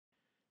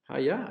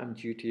Hiya, I'm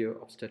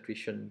Teoh,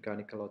 obstetrician,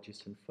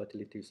 gynecologist, and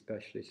fertility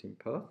specialist in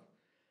Perth.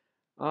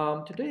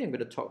 Today I'm going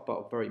to talk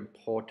about a very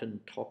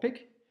important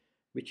topic,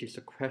 which is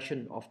a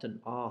question often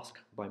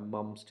asked by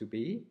mums to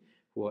be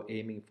who are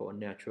aiming for a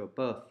natural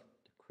birth.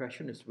 The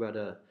question is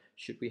whether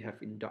should we have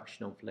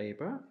induction of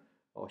labor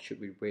or should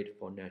we wait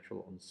for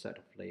natural onset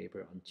of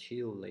labor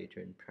until later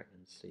in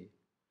pregnancy.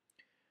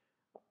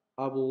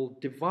 I will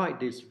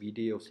divide these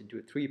videos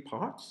into three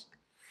parts.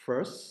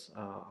 First,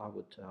 I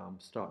would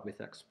start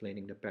with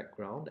explaining the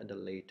background and the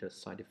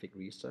latest scientific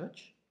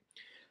research.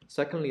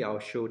 Secondly, I'll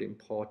show the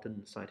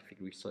important scientific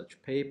research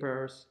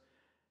papers,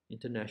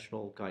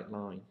 international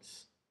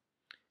guidelines.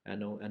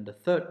 And the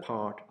third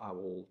part, I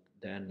will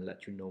then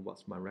let you know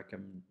what's my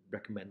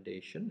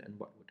recommendation and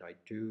what would I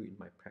do in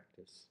my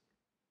practice.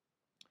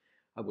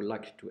 I would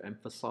like to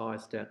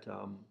emphasize that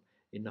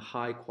in the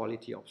high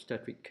quality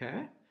obstetric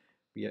care,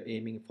 we are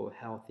aiming for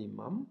healthy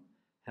mom,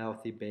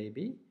 healthy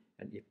baby,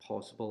 and if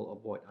possible,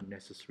 avoid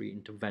unnecessary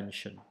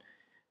intervention,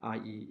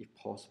 i.e., if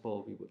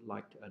possible, we would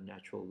like a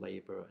natural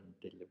labor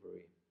and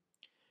delivery.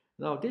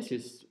 Now, this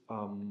is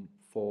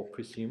for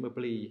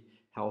presumably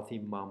healthy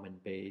mom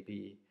and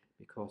baby,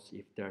 because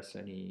if there's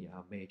any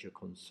major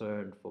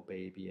concern for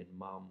baby and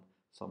mom,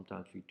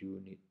 sometimes we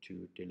do need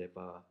to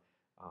deliver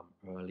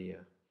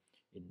earlier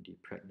in the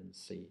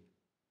pregnancy.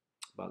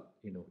 But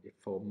if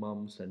for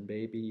moms and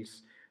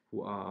babies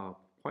who are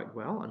quite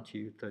well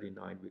until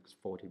 39 weeks,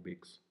 40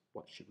 weeks,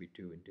 what should we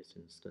do in this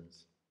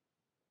instance?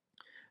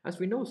 As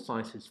we know,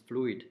 science is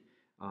fluid.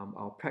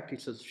 Our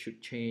practices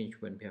should change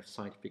when we have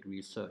scientific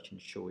research in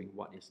showing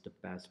what is the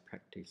best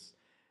practice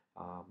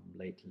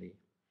lately.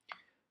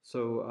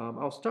 So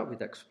I'll start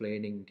with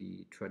explaining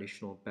the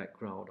traditional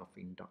background of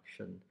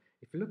induction.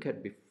 If you look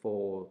at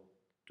before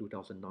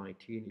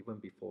 2019, even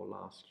before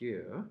last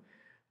year,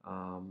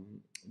 um,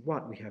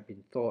 what we have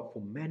been taught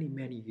for many,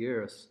 many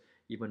years,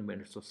 even when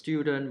I was a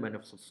student, when I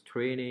was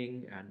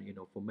training, and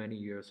for many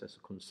years as a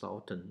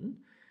consultant,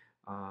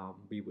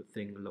 we would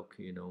think, look,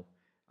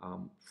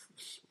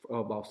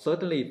 well,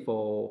 certainly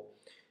for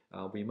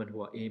women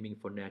who are aiming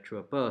for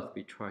natural birth,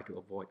 we try to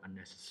avoid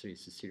unnecessary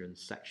cesarean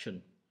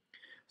section.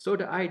 So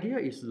the idea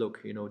is, look,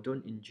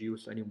 don't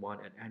induce anyone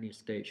at any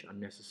stage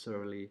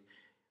unnecessarily.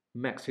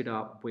 Max it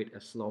up, wait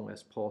as long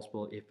as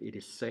possible if it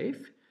is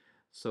safe.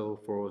 So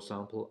for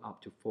example,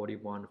 up to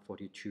 41,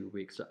 42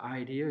 weeks. The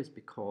idea is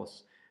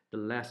because the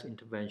less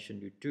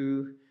intervention you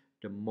do,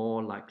 the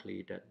more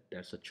likely that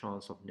there's a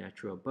chance of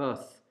natural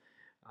birth,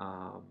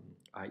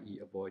 i.e.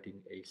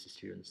 avoiding a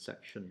cesarean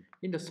section.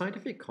 In the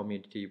scientific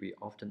community, we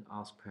often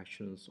ask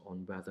questions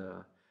on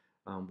whether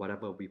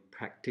whatever we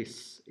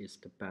practice is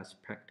the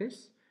best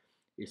practice.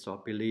 Is our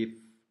belief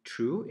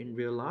true in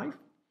real life?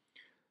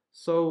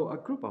 So a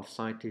group of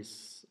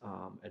scientists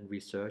and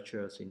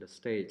researchers in the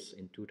States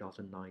in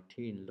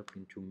 2019 looked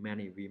into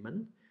many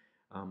women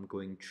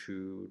going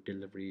through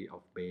delivery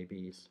of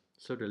babies.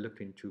 So they looked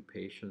into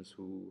patients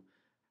who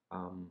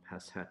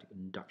has had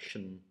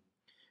induction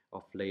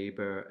of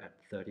labor at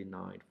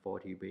 39,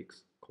 40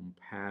 weeks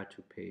compared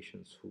to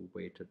patients who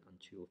waited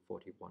until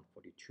 41,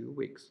 42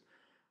 weeks.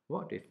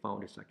 What they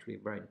found is actually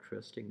very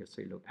interesting. They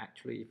say, look,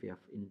 actually, if you have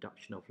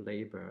induction of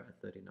labor at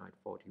 39,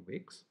 40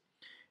 weeks,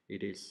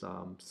 it is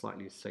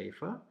slightly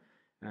safer,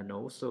 and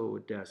also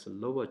there's a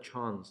lower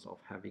chance of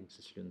having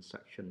cesarean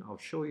section. I'll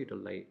show you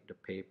the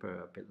paper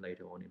a bit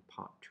later on in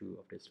part 2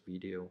 of this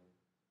video.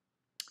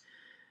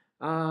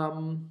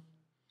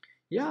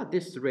 Yeah,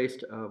 this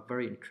raised a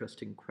very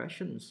interesting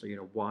question. So,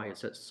 why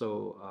is it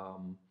so?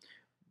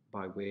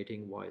 By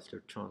waiting, why is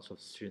the chance of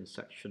cesarean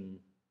section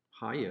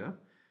higher?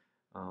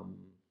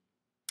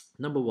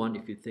 Number one,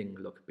 if you think,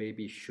 look,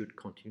 baby should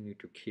continue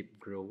to keep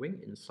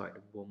growing inside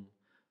the womb.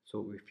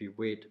 So if you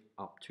wait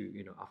up to,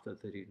 after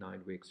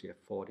 39 weeks, you have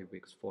 40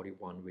 weeks,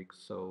 41 weeks,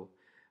 so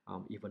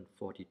even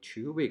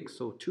 42 weeks.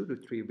 So 2 to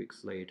 3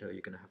 weeks later,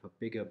 you're going to have a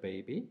bigger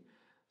baby.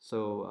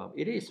 So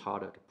it is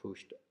harder to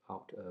push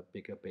out a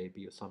bigger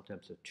baby, or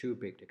sometimes they're too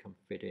big, they can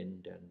fit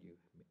in, then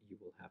you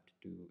will have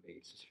to do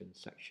a cesarean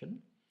section.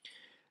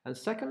 And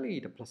secondly,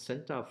 the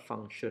placenta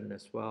function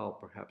as well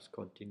perhaps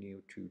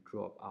continue to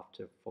drop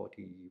after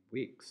 40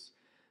 weeks.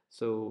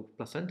 So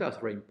placenta is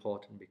very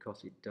important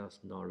because it does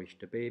nourish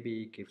the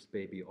baby, gives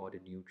baby all the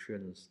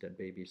nutrients that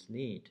babies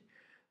need.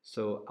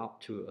 So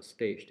up to a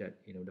stage that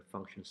the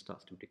function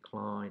starts to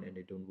decline and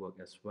they don't work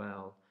as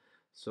well.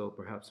 So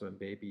perhaps when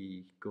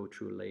baby go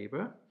through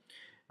labor,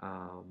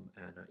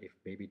 and if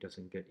baby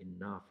doesn't get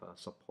enough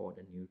support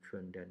and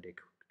nutrient, then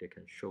they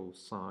can show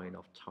sign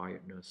of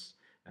tiredness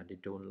and they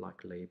don't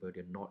like labor,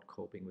 they're not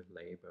coping with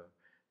labor.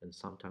 And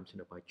sometimes,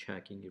 by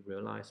checking, you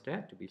realize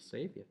that to be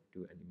safe, you have to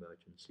do an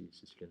emergency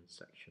cesarean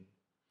section.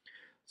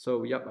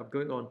 So, yep, I'm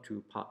going on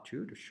to part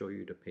 2 to show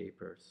you the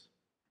papers.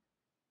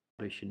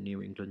 Published in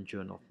New England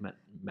Journal of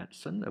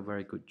Medicine, a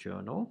very good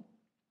journal.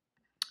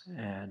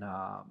 And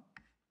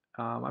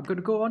I'm going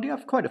to go on. They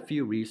have quite a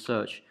few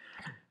research,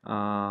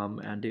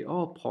 and they're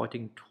all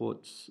pointing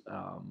towards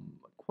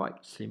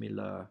quite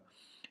similar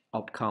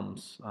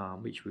outcomes,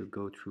 which we'll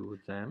go through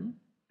them.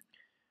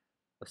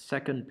 The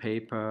second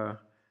paper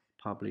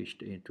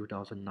published in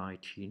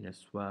 2019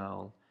 as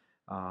well,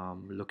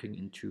 looking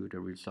into the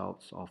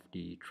results of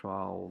the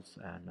trials,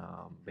 and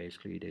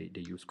basically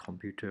they use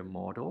computer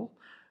model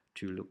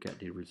to look at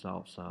the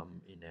results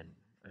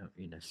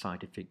in a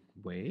scientific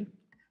way.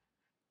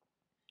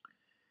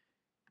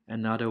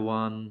 Another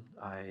one,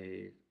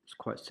 it's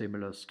quite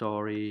similar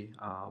story.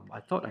 I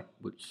thought I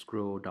would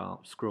scroll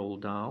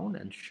down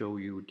and show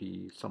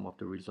you some of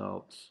the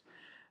results.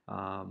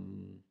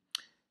 Um,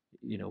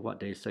 what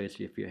they say is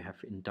if you have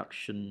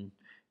induction,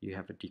 you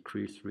have a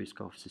decreased risk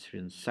of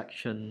cesarean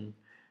section,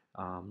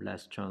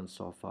 less chance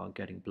of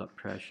getting blood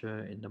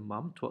pressure in the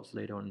mom towards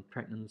later on in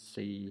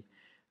pregnancy,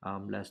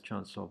 less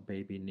chance of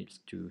baby needs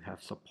to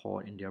have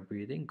support in their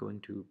breathing, going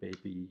to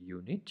baby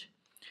unit,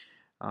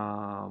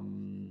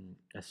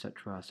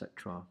 etc.,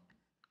 etc.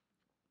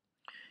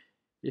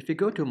 If you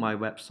go to my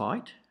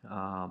website,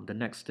 the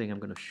next thing I'm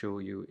going to show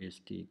you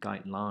is the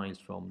guidelines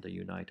from the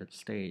United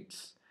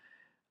States.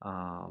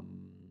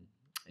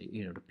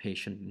 The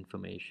patient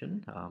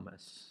information.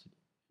 As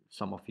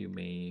some of you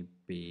may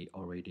be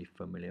already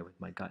familiar with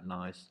my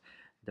guidelines,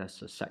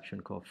 there's a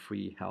section called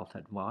Free Health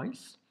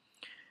Advice.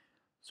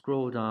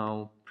 Scroll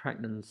down,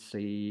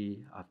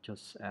 pregnancy, I've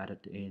just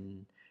added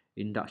in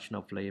induction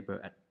of labor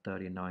at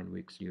 39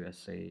 weeks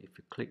USA. If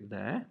you click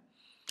there,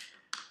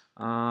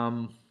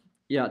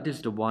 yeah, this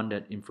is the one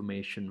that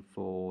information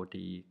for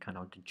the kind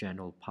of the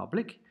general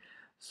public.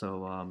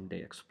 So they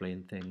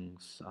explain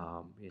things,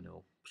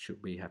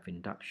 should we have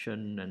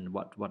induction and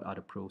what are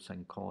the pros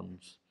and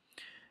cons,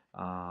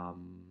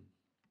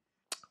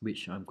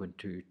 which I'm going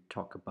to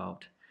talk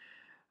about.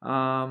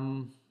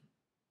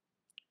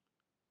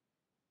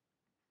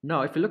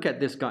 Now, if you look at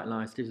these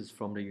guidelines, this is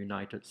from the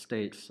United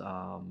States.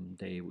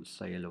 They would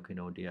say, look,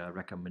 their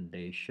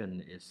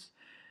recommendation is,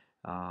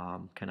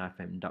 can I have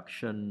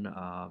induction?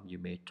 You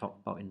may talk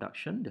about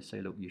induction. They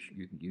say, look,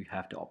 you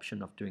have the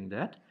option of doing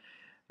that,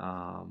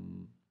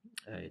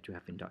 to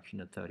have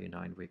induction at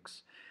 39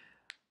 weeks.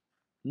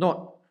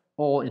 Not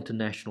all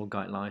international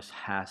guidelines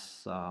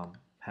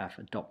have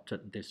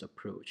adopted this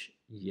approach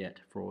yet.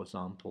 For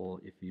example,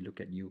 if you look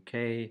at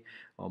UK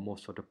or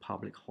most of the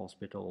public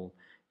hospital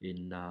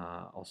in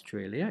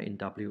Australia, in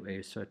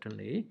WA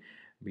certainly,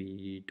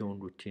 we don't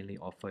routinely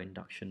offer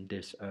induction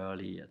this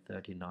early at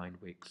 39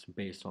 weeks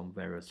based on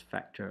various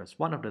factors.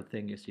 One of the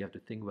things is you have to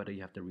think whether you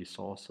have the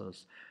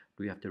resources,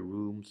 do you have the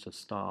rooms, the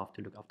staff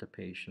to look after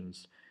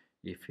patients,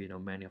 if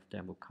many of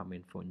them will come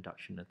in for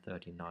induction at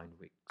 39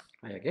 weeks.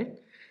 Hi again.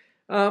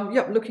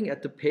 Yeah, looking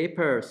at the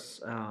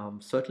papers,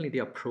 certainly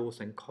there are pros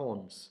and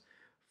cons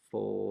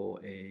for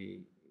a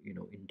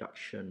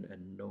induction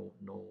and no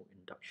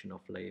induction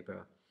of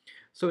labor.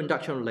 So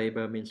induction of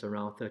labor means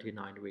around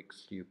 39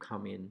 weeks you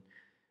come in.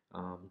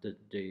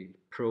 The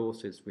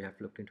pros is we have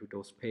looked into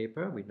those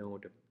papers, we know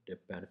the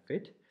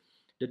benefit.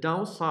 The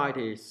downside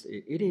is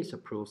it is a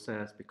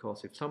process,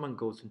 because if someone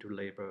goes into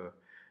labor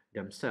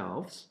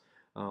themselves,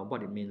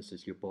 what it means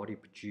is your body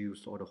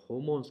produces all the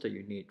hormones that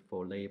you need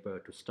for labor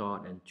to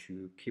start and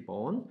to keep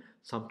on.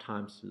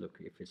 Sometimes, look,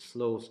 if it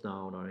slows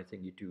down or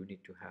anything, you do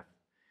need to have,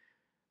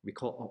 we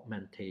call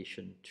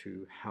augmentation,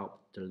 to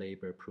help the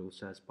labor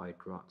process by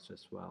drugs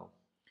as well.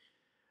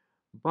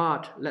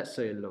 But let's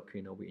say, look,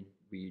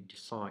 we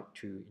decide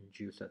to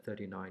induce at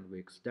 39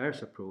 weeks.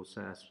 There's a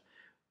process.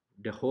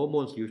 The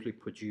hormones usually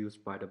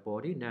produced by the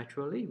body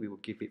naturally. We will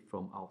give it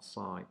from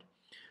outside.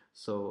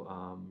 So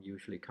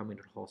usually coming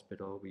to the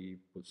hospital, we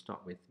would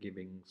start with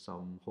giving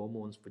some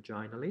hormones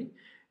vaginally,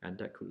 and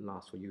that could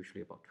last for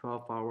usually about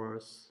 12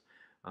 hours.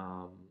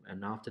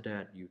 And after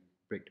that, you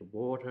break the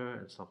water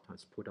and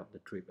sometimes put up the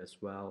drip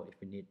as well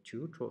if you need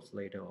to, towards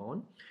later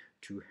on,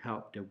 to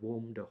help the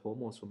womb. The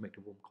hormones will make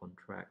the womb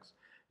contracts,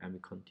 and we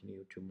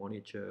continue to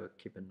monitor,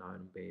 keep an eye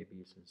on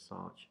babies and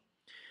such.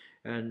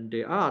 And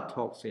there are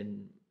talks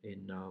on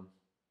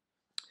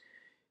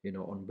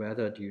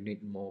whether do you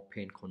need more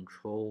pain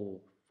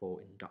control for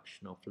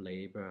induction of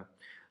labor.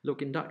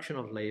 Look, induction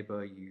of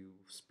labor, you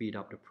speed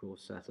up the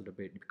process a little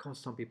bit, because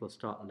some people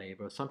start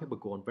labor, some people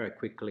go on very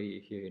quickly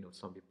here,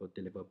 some people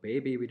deliver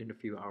baby within a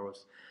few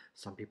hours,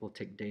 some people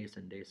take days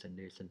and days and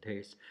days and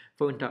days.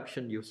 For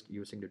induction,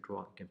 using the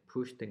drug, you can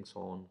push things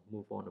on,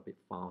 move on a bit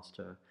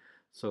faster.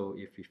 So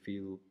if you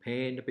feel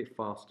pain a bit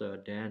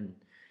faster, then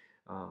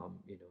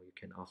you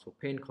can ask for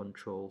pain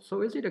control.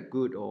 So is it a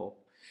good, or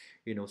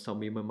some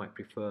women might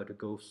prefer to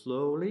go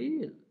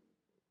slowly,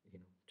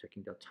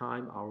 taking their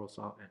time, hours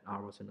out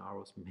and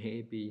hours,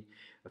 maybe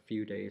a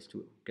few days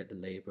to get the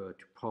labor,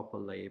 to proper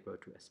labor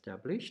to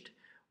established.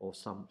 Or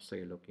some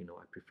say, look,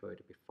 I prefer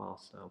to be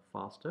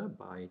faster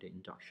by the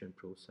induction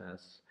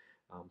process,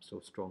 so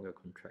stronger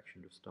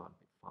contraction to start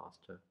a bit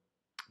faster.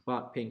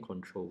 But pain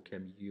control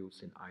can be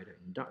used in either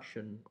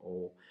induction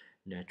or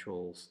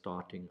natural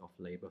starting of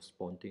labor,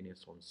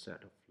 spontaneous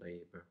onset of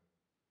labor.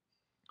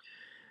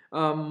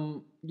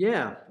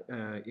 Yeah,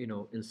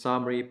 in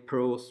summary,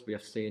 pros, we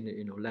have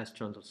seen, less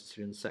chance of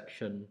cesarean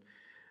section,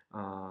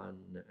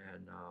 and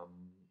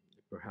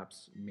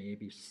perhaps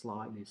maybe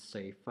slightly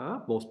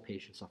safer. Most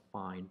patients are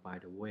fine, by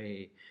the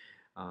way.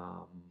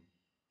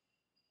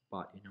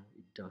 but it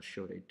does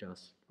show that it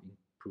does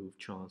improve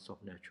chance of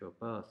natural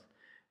birth.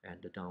 And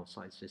the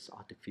downside is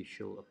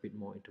artificial, a bit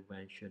more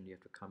intervention. You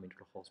have to come into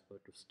the hospital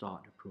to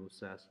start the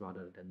process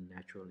rather than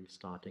naturally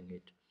starting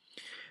it.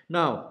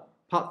 Now,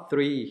 part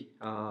three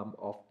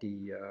of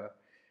the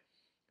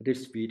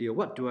this video.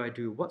 What do I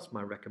do? What's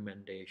my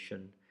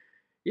recommendation?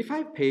 If I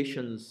have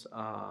patients,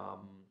 all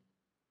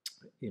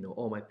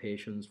my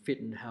patients fit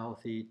and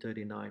healthy,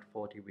 39,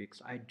 40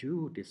 weeks, I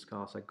do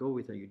discuss, I go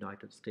with a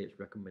United States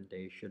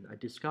recommendation. I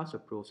discuss the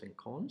pros and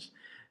cons,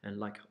 and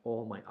like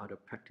all my other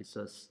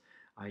practices,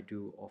 I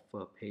do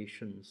offer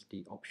patients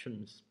the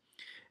options.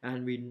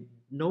 And we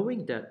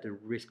knowing that the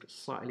risk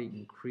slightly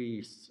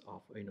increase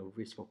of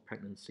risk of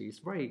pregnancy is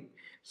very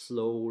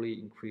slowly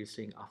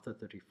increasing after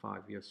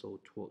 35 years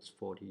old towards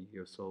 40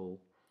 years old.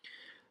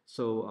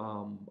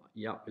 So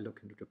yeah, we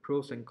look into the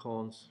pros and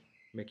cons,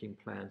 making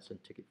plans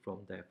and take it from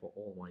there for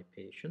all my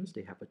patients.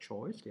 They have a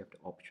choice, they have the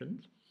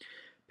options.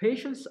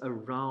 Patients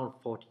around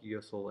 40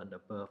 years old and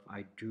above,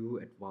 I do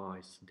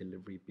advise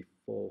delivery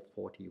before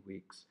 40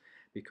 weeks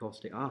because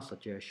there are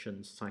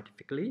suggestions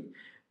scientifically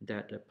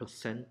that the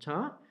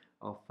placenta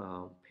of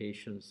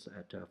patients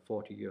at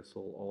 40 years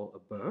old or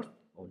above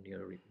or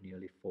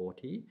nearly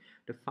 40,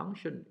 the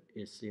function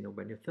is,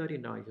 when you're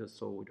 39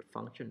 years old, the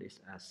function is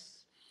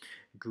as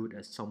good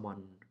as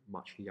someone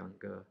much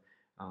younger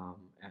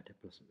at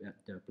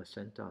the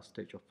placenta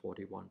stage of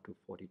 41 to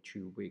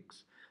 42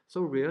 weeks.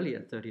 So really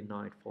at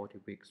 39, 40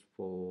 weeks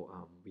for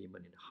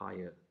women in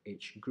higher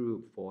age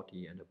group,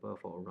 40 and above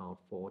or around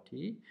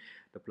 40,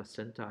 the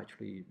placenta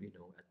actually,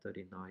 at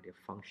 39, they're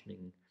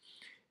functioning,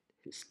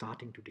 is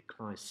starting to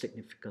decline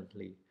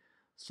significantly.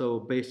 So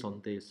based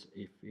on this,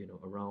 if,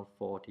 around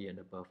 40 and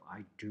above,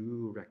 I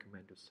do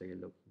recommend to say,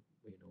 look,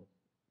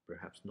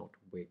 perhaps not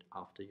wait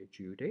after your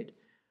due date,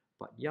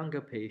 but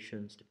younger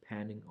patients,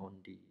 depending on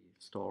the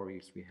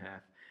stories we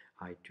have,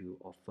 I do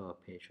offer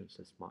patients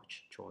as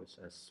much choice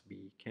as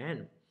we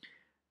can.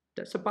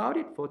 That's about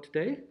it for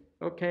today.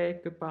 Okay,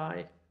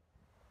 goodbye.